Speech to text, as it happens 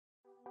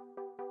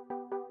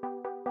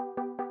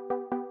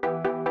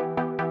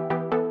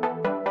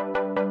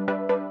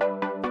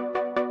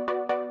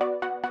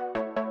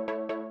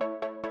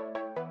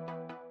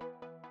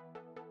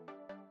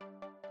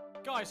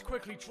guys,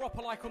 quickly drop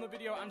a like on the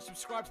video and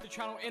subscribe to the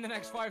channel in the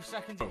next 5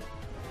 seconds.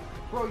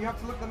 Bro, you have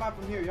to look the map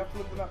from here. You have to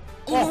look the map.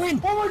 Oh, oh my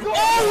god!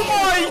 Oh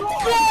my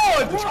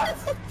god! What is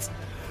that?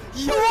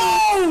 Bro!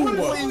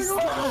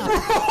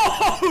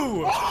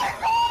 Oh my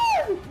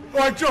god!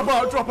 Right,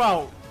 drop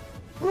out.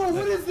 Bro,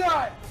 what is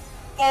that?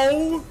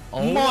 Oh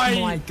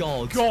my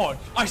god.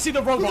 I see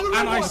the robot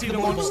and I see the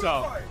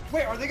monster.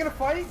 Wait, are they gonna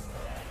fight?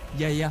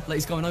 Yeah, like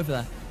he's going over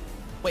there.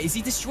 Wait, is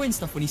he destroying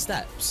stuff when he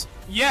steps?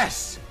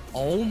 Yes.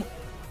 Oh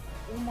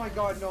my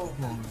god, no.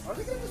 Are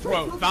they gonna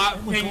destroy Bro, that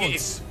thing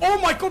is... Oh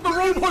my god, the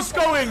robot's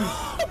going!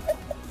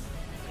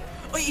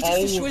 Wait, he just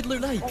destroyed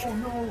Loot Lake. Oh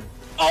no.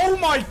 Oh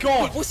my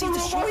god! What's he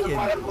destroying?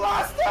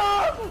 Blast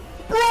him!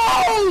 Bro!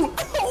 Oh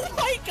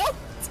my god!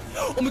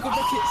 Oh my god,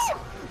 rockets!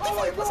 Oh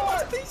my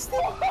god!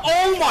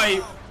 Oh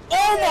my!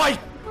 Oh my!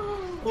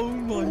 Oh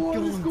my What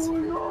god! is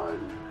going on?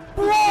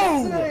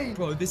 Bro!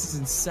 Bro, this is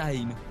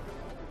insane.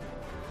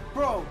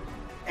 Bro,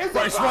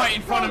 It's right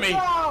in front of me!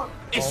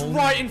 It's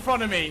right in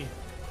front of me!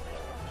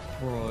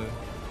 Bro.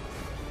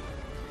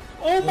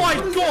 Oh my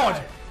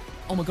god!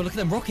 Oh my god, look at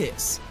them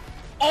rockets!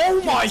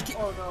 Oh my!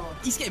 Oh no.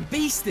 He's getting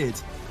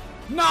beasted!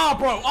 Nah,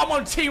 bro, I'm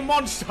on Team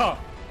Monster!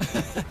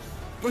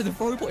 Bro, the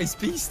robot is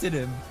beasting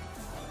him!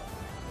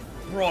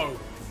 Bro.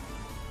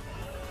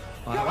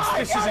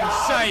 This is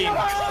insane!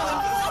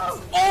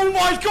 Oh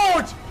my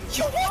god!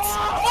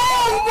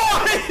 Oh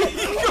my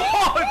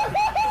god!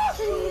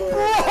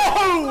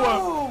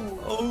 Bro!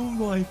 Oh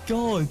my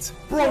god!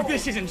 Bro,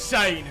 this is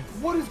insane!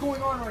 What is going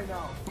on right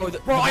now? Bro,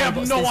 I have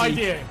no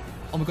idea!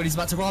 Oh my god, he's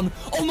about to run!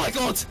 Oh my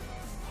god!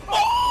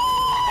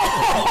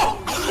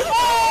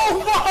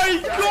 Oh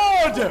my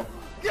god!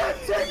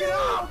 Get taken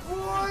out,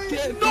 boy!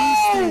 Get No!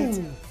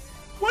 beasted!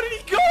 Where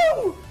did he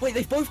go? Wait,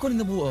 they've both gone in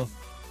the water!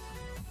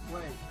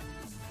 Wait,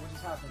 what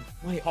just happened?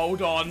 Wait,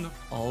 Hold on.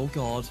 oh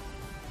god.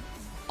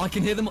 I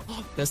can hear them.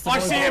 Oh, there's the I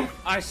robot. see him!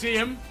 I see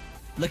him!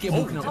 Look at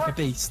him walking out like a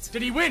beast.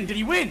 Did he win? Did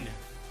he win?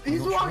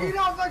 He's walking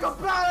out like a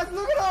badass.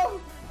 Look at him!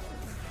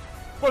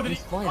 Bro, did He's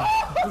he... fine.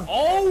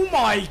 Oh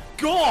my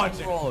god!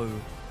 Bro.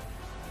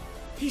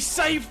 He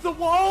saved the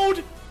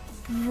world!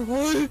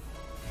 Bro.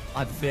 I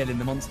have a feeling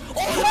the monster. Oh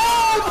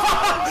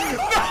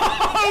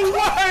no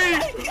way!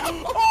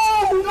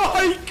 Oh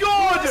my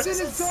god! Pleasant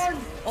is done!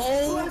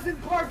 Oh.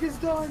 Pleasant Park is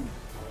done!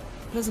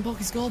 Pleasant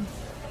Park is gone.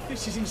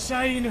 This is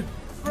insane!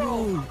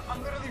 Bro.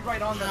 I'm literally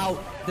right on How?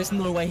 that. There's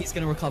no way he's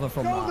going to recover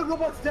from No, the that.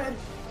 robot's dead!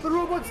 The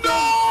robot's dead!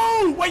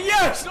 No! Wait,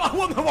 yes! I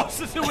want the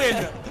monster to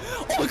win!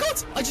 Oh my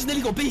god! I just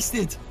nearly got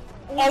beasted.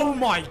 Oh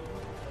my...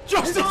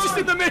 Just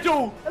in the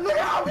middle! And look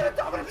out!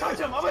 I'm gonna touch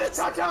him! I'm gonna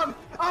touch him!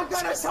 I'm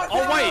gonna touch him!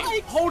 Oh wait!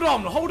 Hold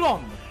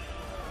on!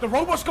 The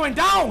robot's going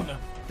down!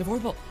 The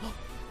robot.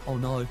 Oh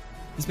no.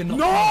 He's been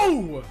knocked out.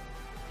 No!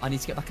 I need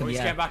to get back in Oh, the he's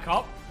air. getting back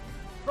up.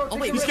 Bro, Oh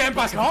wait, He's getting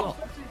back up?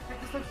 Take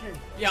this touch.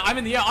 Yeah, I'm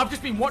in the air. I've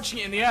just been watching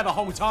it in the air the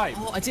whole time.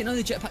 Oh, I didn't know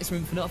the jetpacks were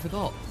infinite. I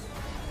forgot.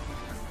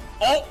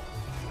 Oh!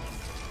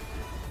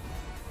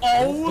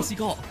 Oh! What's he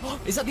got?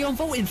 Is that the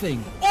unvaulting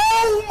thing?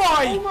 Oh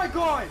my! Oh my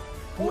god!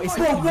 What is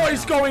Bro, happening what now?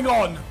 is going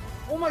on?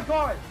 Oh my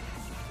god!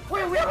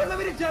 Wait, we have a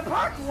limited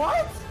jetpack?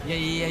 What?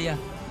 Yeah.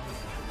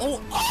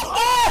 Oh!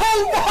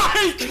 Oh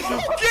my!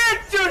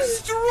 Get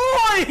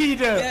destroyed!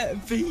 Yeah,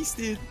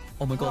 beasted.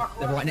 Oh my god,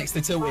 they're right next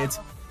to Tilted.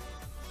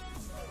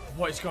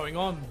 What is going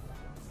on?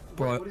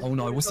 Bro, oh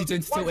no, what's he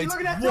doing to Why is he Tilted?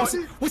 looking at What's,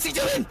 Tilted? what's he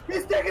doing?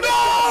 He's taking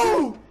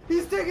No! the statue!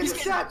 He's taking the getting-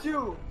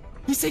 statue!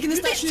 He's taking the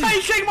He's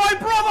statue. taking my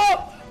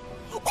brother!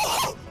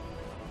 Oh!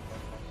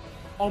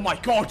 Oh my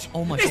god!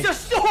 Oh my It's god. a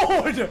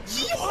sword!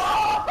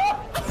 Oh!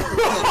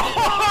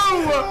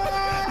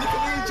 Look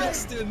at me,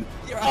 Justin.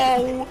 You're out.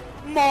 Oh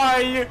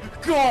my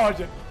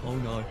god! Oh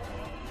no.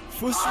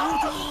 For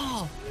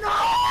Soda!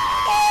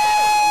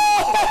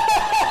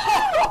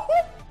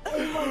 Oh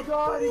my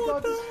god, he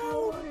got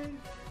destroyed!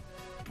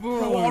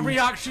 Bro, our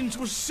reactions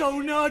were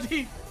so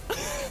nerdy!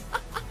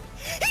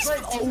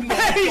 Oh my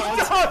He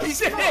god.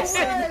 does it!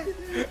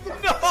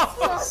 No!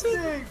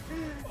 Disgusting!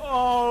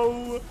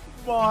 Oh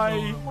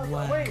my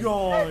Wait,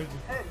 god!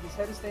 His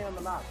head is staying on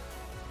the map.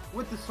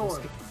 With the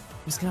sword.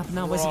 What's gonna happen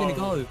now? Where's he gonna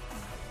Bro. go?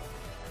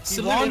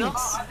 Salute won.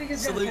 us. I think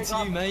he's gonna Salute take to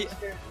off you, mate. He's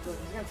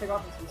gonna take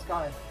off into the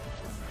sky.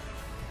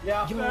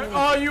 Yeah.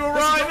 Oh, you were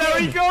right, there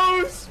he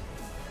goes!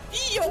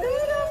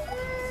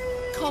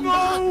 Come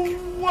No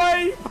back.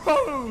 way,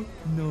 bro!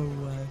 No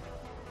way.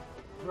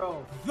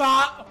 Bro.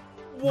 That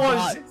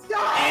was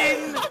Stop!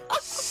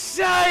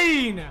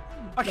 insane!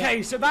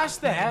 Okay, so that's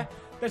there.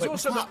 There's Wait,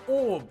 also what's the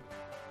orb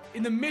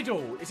in the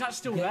middle. Is that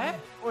still there?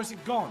 Or is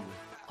it gone?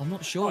 I'm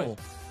not sure.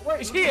 Wait,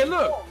 It's look at here, the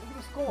look. score, Look at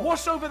the score.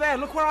 What's over there?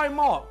 Look where I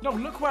marked. No,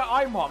 look where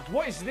I marked.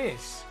 What is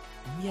this?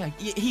 Yeah,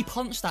 he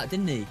punched that,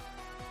 didn't he?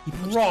 He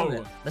punched Bro, through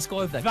it. Let's go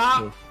over there. That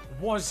quickly.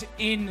 was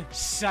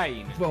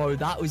insane. Bro,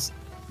 that was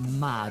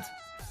mad.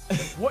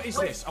 What is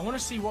this? I want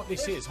to see what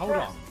this is. Hold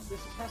on. There's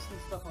testing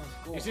stuff on the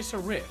score. Is this a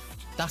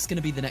rift? That's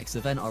gonna be the next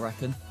event, I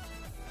reckon.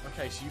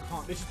 Okay, so you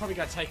can't... This is probably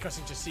going to take us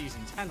into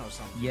Season 10 or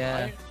something,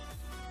 Yeah. right?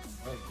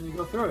 Wait, can you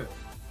go through it?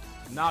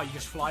 No, you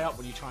just fly up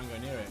when you try and go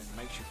near it. It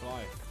makes you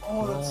fly.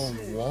 Oh, that's Oh,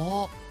 sick.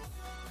 what?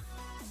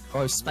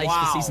 Bro, space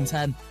Wow. for season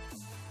 10.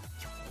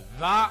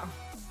 That,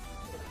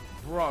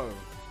 bro.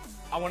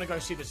 I want to go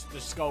see the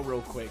skull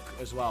real quick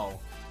as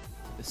well.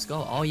 The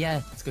skull. Oh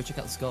yeah, let's go check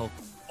out the skull.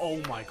 Oh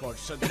my god!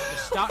 So the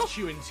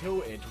statue in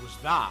Tilted was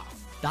that.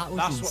 That was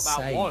That's insane.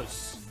 what that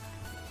was.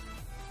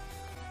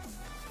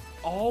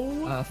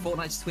 Oh.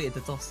 Fortnite just tweeted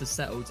the dust has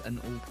settled and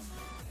all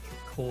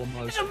core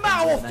modes. It's a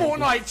matter of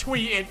Fortnite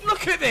tweeted.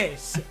 Look at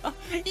this.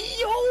 Yo!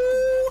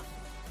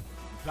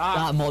 That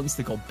That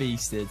monster got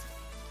beasted.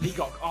 he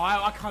got. Oh,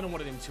 I kind of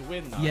wanted him to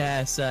win though.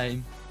 Yeah,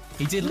 same.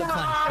 He did look Get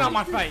kind out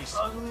my of face,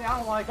 Ugly, I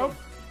don't like him.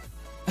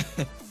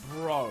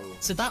 bro.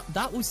 So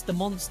that was the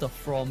monster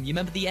from, you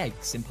remember the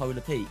eggs in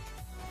Polar Peak?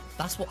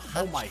 That's what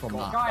hatched my from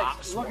God. that. Guys,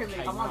 That's look what at me.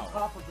 came I'm on out.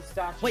 top of the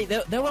statue. Wait,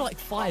 there were like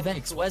 5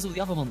 eggs. Where's all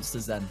the other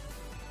monsters then?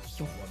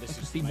 Yo, Well, this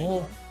there is could be the main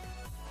more. one.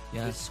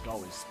 Yeah. This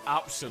skull is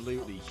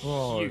absolutely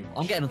Whoa, huge.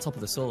 I'm getting on top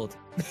of the sword.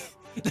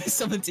 There's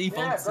some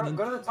defaults go to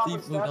the top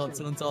of the defaults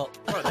statue. on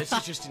top. Bro, this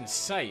is just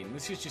insane.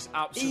 This is just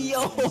absolutely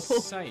Yo.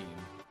 insane.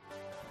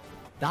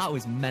 That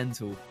was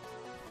mental.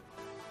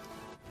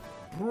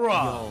 Bruh.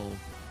 Yo.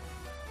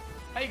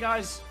 Hey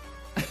guys.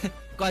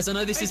 Guys, I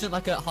know this isn't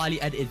like a highly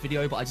edited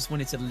video, but I just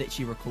wanted to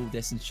literally record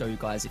this and show you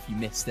guys if you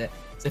missed it.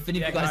 So if any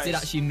of Yeah, you guys did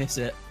guys. actually miss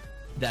it,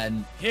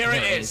 then Here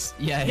it is.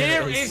 Yeah,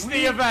 Here it is is.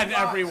 the event,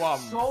 got everyone.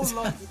 So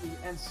lucky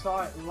and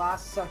saw it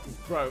last second.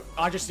 Bro,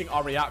 I just think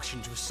our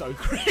reactions were so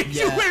crazy.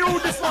 Yeah. We're all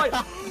just like,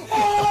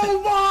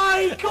 oh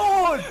my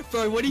god!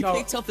 Bro, when he No.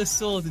 picked up the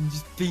sword and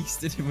just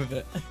beasted him with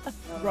it.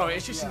 Bro,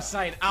 it's just Yeah.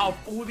 insane. Out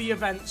of all the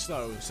events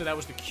though, so there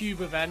was the cube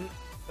event,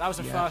 that was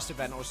the Yeah. first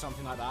event or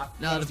something like that.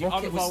 No, There was the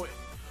rocket was- other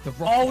The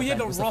rocket Oh yeah, event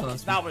the was rocket.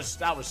 first one.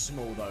 That was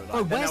small though. Like,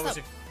 Bro, then where's there was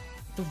that?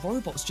 The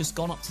robot's just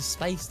gone up to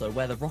space though,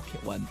 where the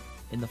rocket went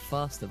in the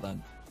first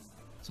event.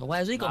 So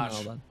where's he gone Nah,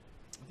 now then?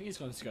 I think he's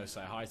going to go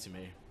say hi to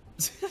me.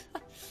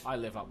 I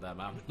live up there,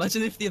 man.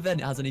 Imagine if the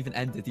event hasn't even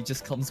ended, he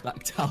just comes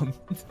back down.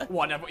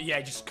 Whatever. Yeah,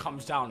 he just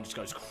comes down and just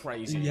goes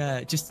crazy.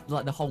 Yeah, just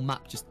like the whole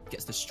map just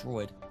gets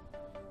destroyed.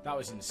 That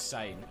was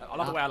insane. I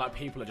love the way like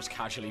people are just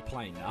casually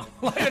playing now.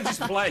 Like they're just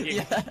playing.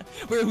 Yeah,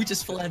 we're all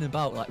just flying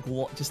about like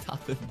what just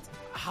happened.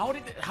 How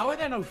are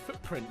there no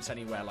footprints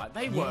anywhere? Like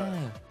they were.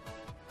 Yeah.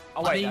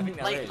 Oh wait, I, I mean,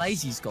 think there is.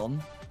 Lazy's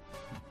gone.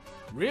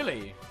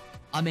 Really?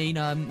 I mean,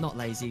 not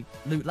Lazy.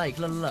 Loot Lake,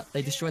 look,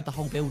 they destroyed the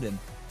whole building.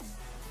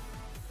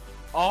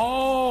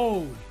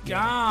 Oh,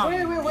 damn.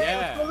 Wait, Yeah.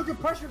 let's go look at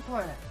pressure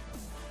plant.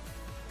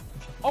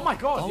 Oh my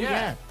god, Oh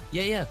yeah.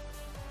 yeah.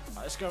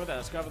 Right, let's go over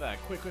there,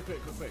 Quick.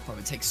 Bro,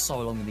 it takes so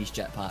long in these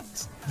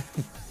jetpacks.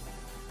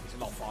 It's a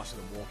lot faster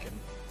than walking.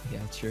 Yeah,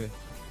 true.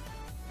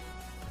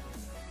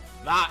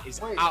 That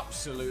is Wait,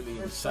 absolutely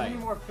There's so many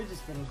insane. more fidget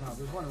spinners now.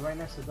 There's one right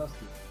next to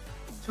Dusty.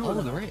 Two Oh, of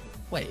them. the rate.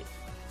 Wait.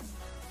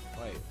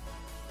 Wait.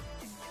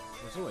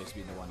 There's always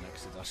been the one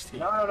next to Dusty.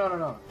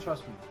 No.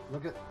 Trust me.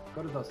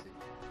 Go to Dusty.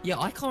 Yeah,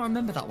 I can't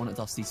remember that one at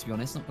Dusty, to be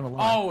honest. Not gonna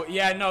lie. Oh,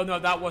 yeah, no,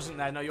 that wasn't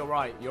there. No, you're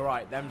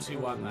right. Them two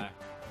weren't there.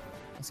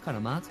 That's kind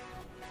of mad.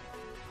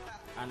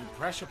 And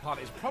pressure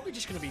part is probably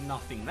just going to be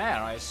nothing there,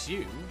 I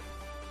assume.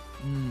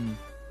 Hmm.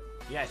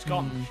 Yeah, it's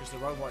gone. It's just the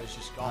robot is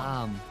just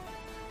gone. Damn.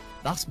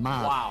 That's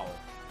mad. Wow.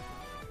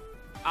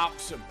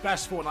 Absolute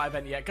best Fortnite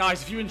event yet.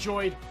 Guys, if you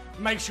enjoyed,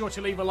 make sure to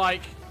leave a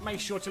like.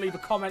 Make sure to leave a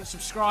comment,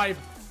 subscribe.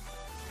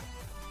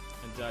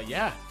 And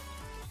yeah.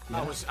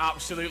 That was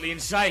absolutely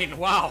insane.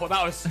 Wow,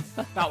 that was sick.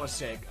 Like, That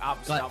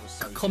was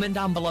so sick. comment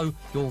down below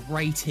your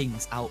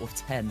ratings out of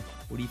 10.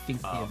 What do you think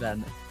of the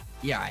event?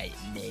 Yeah, right,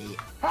 mate.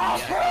 Yeah,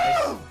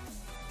 guys.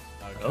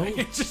 Okay.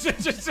 Oh.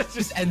 just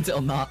Just end it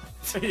on that.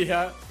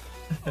 yeah.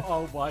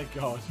 Oh my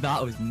god.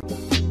 That was.